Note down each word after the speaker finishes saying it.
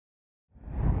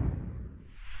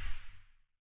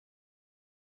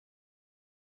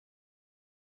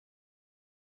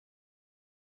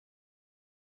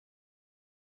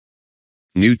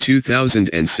New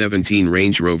 2017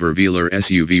 Range Rover Velar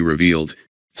SUV revealed,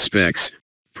 specs,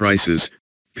 prices,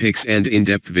 pics and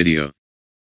in-depth video.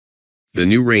 The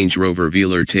new Range Rover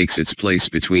Velar takes its place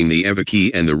between the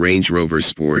Evoque and the Range Rover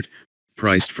Sport,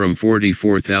 priced from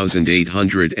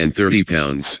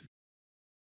 £44,830.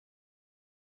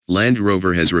 Land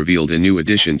Rover has revealed a new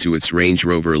addition to its Range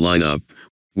Rover lineup,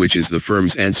 which is the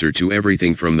firm's answer to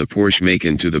everything from the Porsche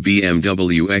Macan to the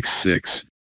BMW X6.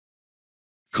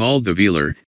 Called the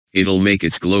Velar, it'll make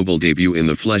its global debut in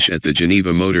the flesh at the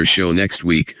Geneva Motor Show next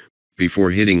week, before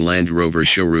hitting Land Rover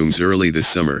showrooms early this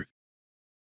summer.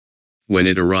 When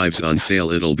it arrives on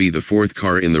sale, it'll be the fourth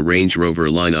car in the Range Rover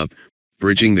lineup,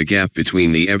 bridging the gap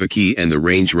between the Evoque and the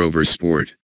Range Rover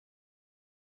Sport.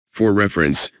 For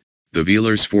reference, the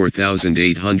Velar's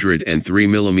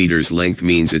 4,803mm length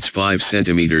means it's 5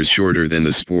 cm shorter than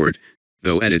the Sport,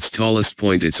 though at its tallest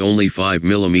point it's only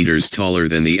 5mm taller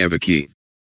than the Evoque.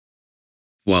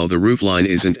 While the roofline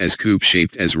isn't as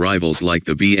coupe-shaped as rivals like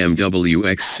the BMW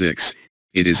X6,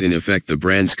 it is in effect the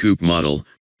brand's coupe model,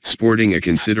 sporting a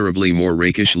considerably more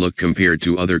rakish look compared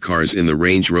to other cars in the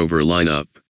Range Rover lineup.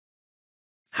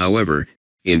 However,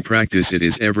 in practice it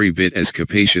is every bit as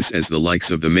capacious as the likes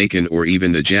of the Macan or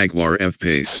even the Jaguar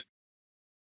F-Pace.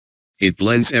 It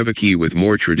blends Evoque with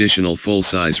more traditional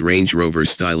full-size Range Rover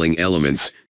styling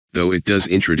elements, though it does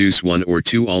introduce one or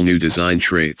two all-new design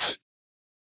traits.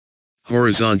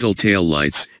 Horizontal tail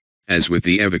lights, as with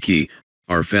the Evoque,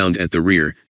 are found at the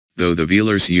rear, though the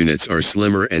Velar's units are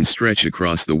slimmer and stretch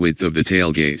across the width of the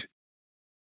tailgate.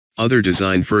 Other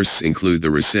design firsts include the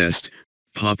recessed,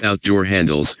 pop-out door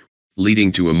handles,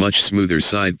 leading to a much smoother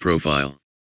side profile.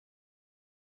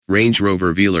 Range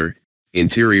Rover Velar,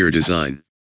 interior design.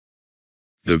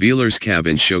 The Velar's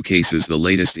cabin showcases the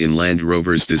latest in Land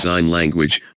Rover's design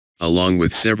language, along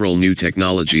with several new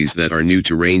technologies that are new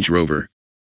to Range Rover.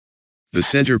 The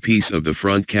centerpiece of the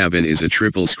front cabin is a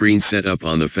triple-screen setup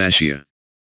on the fascia.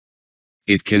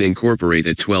 It can incorporate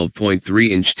a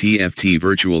 12.3-inch TFT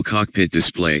virtual cockpit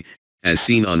display, as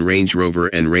seen on Range Rover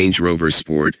and Range Rover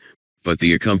Sport, but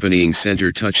the accompanying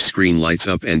center touchscreen lights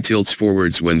up and tilts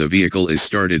forwards when the vehicle is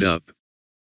started up.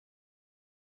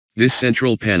 This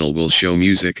central panel will show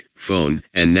music, phone,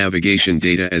 and navigation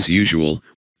data as usual,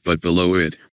 but below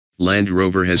it, Land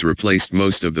Rover has replaced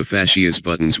most of the fascia's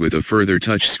buttons with a further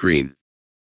touchscreen.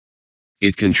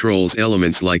 It controls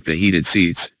elements like the heated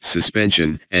seats,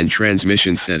 suspension, and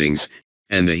transmission settings,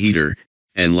 and the heater,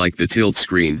 and like the tilt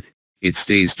screen, it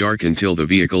stays dark until the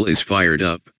vehicle is fired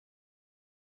up.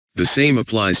 The same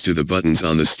applies to the buttons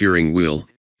on the steering wheel,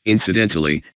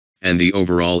 incidentally, and the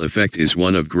overall effect is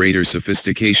one of greater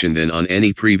sophistication than on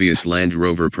any previous Land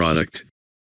Rover product.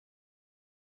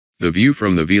 The view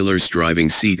from the Velar's driving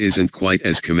seat isn't quite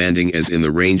as commanding as in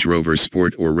the Range Rover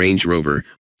Sport or Range Rover,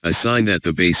 a sign that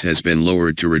the base has been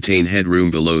lowered to retain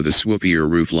headroom below the swoopier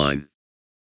roofline.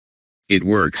 It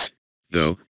works,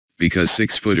 though, because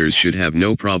 6-footers should have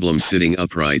no problem sitting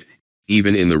upright,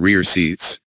 even in the rear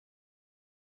seats.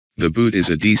 The boot is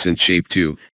a decent shape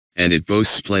too, and it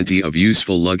boasts plenty of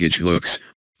useful luggage hooks,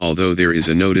 although there is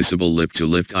a noticeable lip to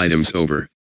lift items over.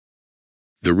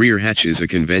 The rear hatch is a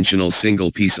conventional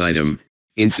single-piece item,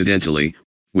 incidentally,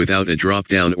 without a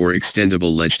drop-down or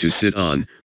extendable ledge to sit on,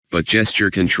 but gesture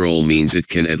control means it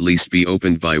can at least be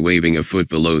opened by waving a foot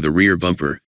below the rear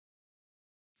bumper.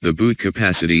 The boot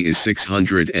capacity is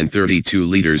 632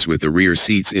 liters with the rear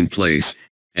seats in place,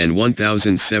 and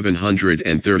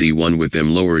 1,731 with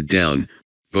them lowered down.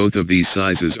 Both of these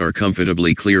sizes are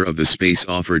comfortably clear of the space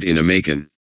offered in a Macan.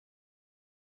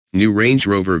 New Range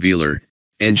Rover Velar,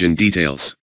 engine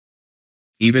details.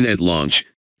 Even at launch,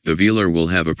 the Velar will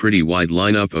have a pretty wide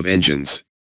lineup of engines.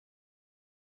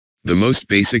 The most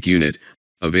basic unit,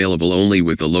 available only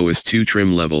with the lowest two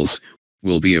trim levels,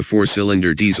 will be a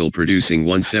 4-cylinder diesel producing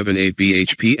 178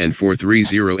 bhp and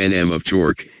 430 Nm of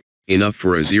torque, enough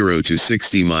for a 0 to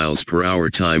 60 miles per hour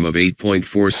time of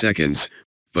 8.4 seconds,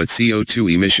 but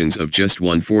CO2 emissions of just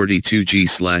 142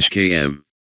 g/km.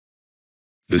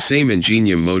 The same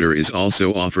Ingenium motor is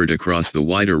also offered across the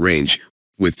wider range,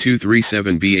 with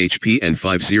 237 bhp and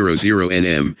 500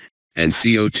 Nm, and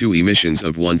CO2 emissions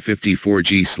of 154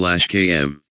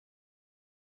 g/km.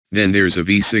 Then there's a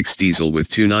V6 diesel with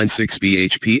 296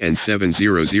 bhp and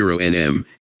 700 Nm.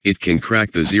 It can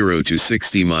crack the 0 to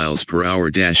 60 miles per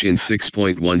hour dash in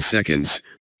 6.1 seconds,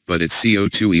 but its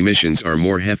CO2 emissions are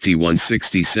more hefty,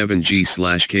 167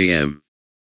 g/km.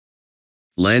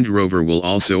 Land Rover will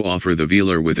also offer the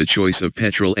Velar with a choice of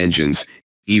petrol engines,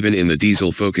 even in the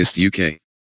diesel-focused UK.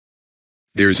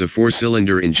 There's a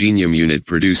 4-cylinder Ingenium unit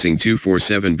producing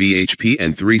 247 bhp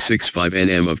and 365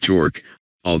 Nm of torque,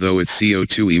 although its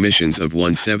CO2 emissions of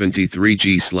 173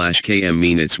 g/km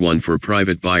mean it's one for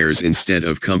private buyers instead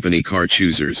of company car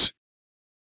choosers.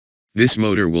 This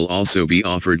motor will also be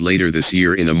offered later this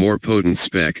year in a more potent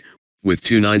spec, with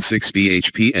 296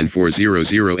 bhp and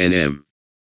 400 Nm.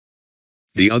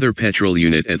 The other petrol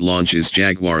unit at launch is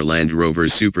Jaguar Land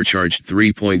Rover's supercharged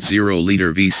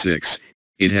 3.0-liter V6.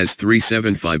 It has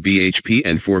 375 bhp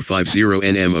and 450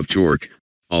 Nm of torque,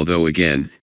 although again,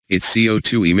 its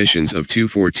CO2 emissions of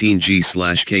 214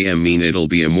 g/km mean it'll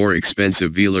be a more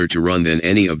expensive Velar to run than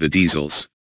any of the diesels.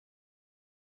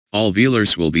 All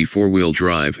Velars will be four-wheel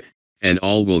drive, and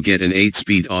all will get an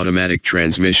 8-speed automatic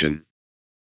transmission.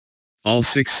 All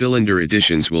 6-cylinder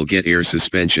editions will get air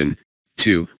suspension,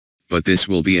 too, but this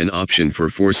will be an option for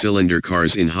 4-cylinder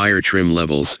cars in higher trim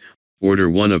levels.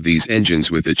 Order one of these engines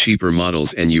with the cheaper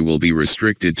models and you will be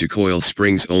restricted to coil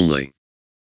springs only.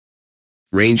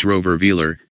 Range Rover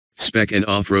Velar, spec and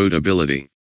off-road ability.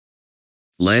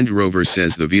 Land Rover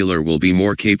says the Velar will be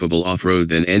more capable off-road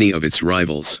than any of its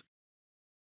rivals.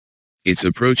 Its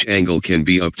approach angle can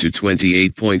be up to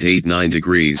 28.89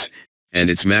 degrees,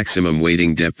 and its maximum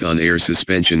weighting depth on air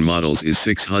suspension models is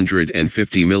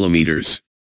 650 mm.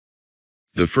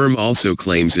 The firm also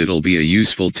claims it'll be a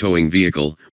useful towing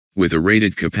vehicle, with a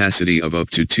rated capacity of up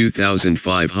to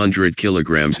 2,500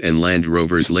 kilograms and Land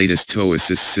Rover's latest tow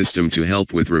assist system to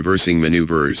help with reversing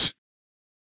maneuvers.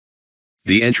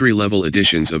 The entry-level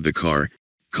editions of the car,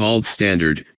 called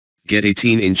Standard, get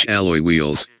 18-inch alloy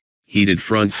wheels, heated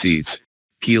front seats,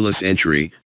 keyless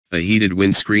entry, a heated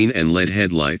windscreen and LED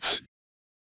headlights.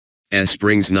 S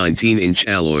brings 19-inch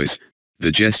alloys,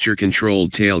 the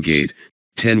gesture-controlled tailgate,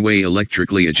 10-way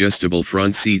electrically adjustable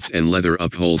front seats and leather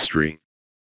upholstery.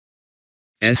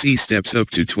 SE steps up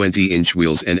to 20-inch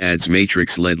wheels and adds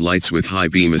matrix LED lights with high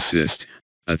beam assist,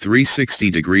 a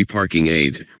 360-degree parking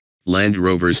aid, Land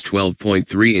Rover's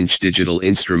 12.3-inch digital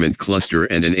instrument cluster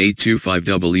and an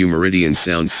 825W Meridian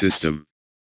sound system.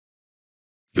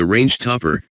 The range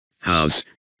topper, House,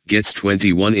 gets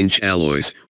 21-inch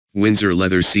alloys, Windsor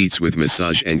leather seats with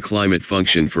massage and climate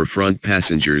function for front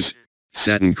passengers,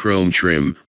 satin chrome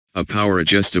trim, a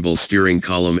power-adjustable steering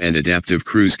column and adaptive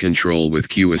cruise control with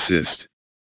Q Assist.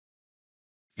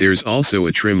 There's also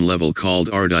a trim level called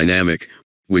R Dynamic,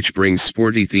 which brings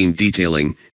sporty themed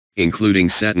detailing, including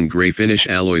satin gray finish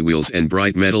alloy wheels and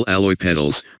bright metal alloy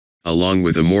pedals, along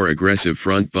with a more aggressive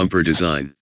front bumper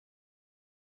design.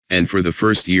 And for the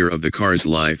first year of the car's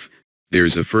life,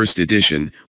 there's a first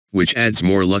edition, which adds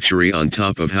more luxury on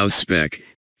top of house spec,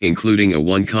 including a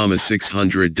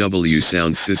 1,600W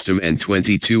sound system and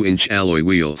 22-inch alloy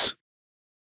wheels.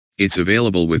 It's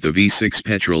available with the V6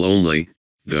 petrol only,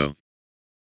 though.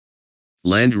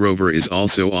 Land Rover is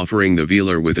also offering the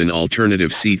Velar with an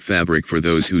alternative seat fabric for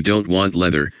those who don't want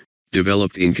leather,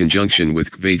 developed in conjunction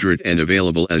with Kvadrat and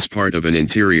available as part of an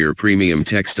interior premium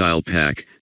textile pack.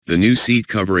 The new seat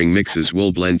covering mixes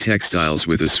wool blend textiles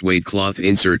with a suede cloth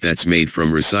insert that's made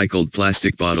from recycled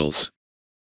plastic bottles.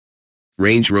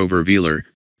 Range Rover Velar,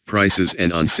 prices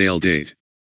and on sale date.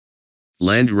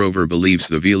 Land Rover believes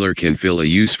the Velar can fill a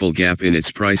useful gap in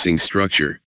its pricing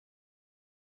structure.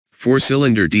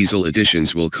 4-cylinder diesel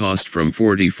editions will cost from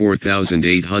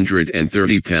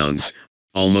 £44,830,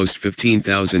 almost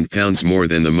 £15,000 more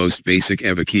than the most basic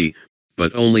Evoque,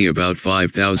 but only about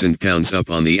 £5,000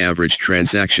 up on the average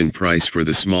transaction price for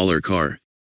the smaller car.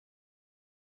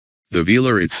 The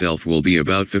Velar itself will be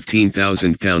about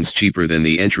 £15,000 cheaper than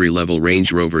the entry-level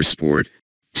Range Rover Sport,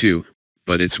 too,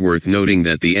 but it's worth noting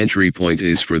that the entry point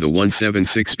is for the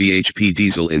 176 bhp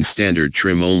diesel in standard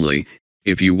trim only.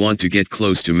 If you want to get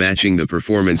close to matching the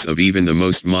performance of even the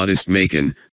most modest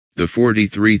Macan, the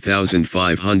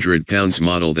 £43,500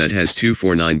 model that has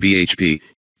 249 bhp,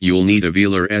 you'll need a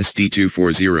Velar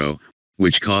SD240,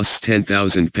 which costs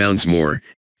 £10,000 more,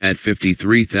 at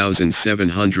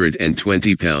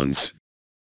 £53,720.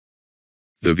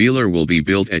 The Velar will be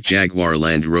built at Jaguar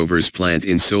Land Rover's plant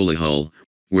in Solihull,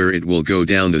 where it will go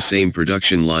down the same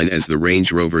production line as the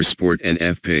Range Rover Sport and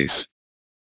F-Pace.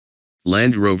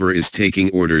 Land Rover is taking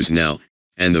orders now,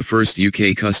 and the first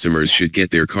UK customers should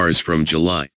get their cars from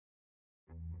July.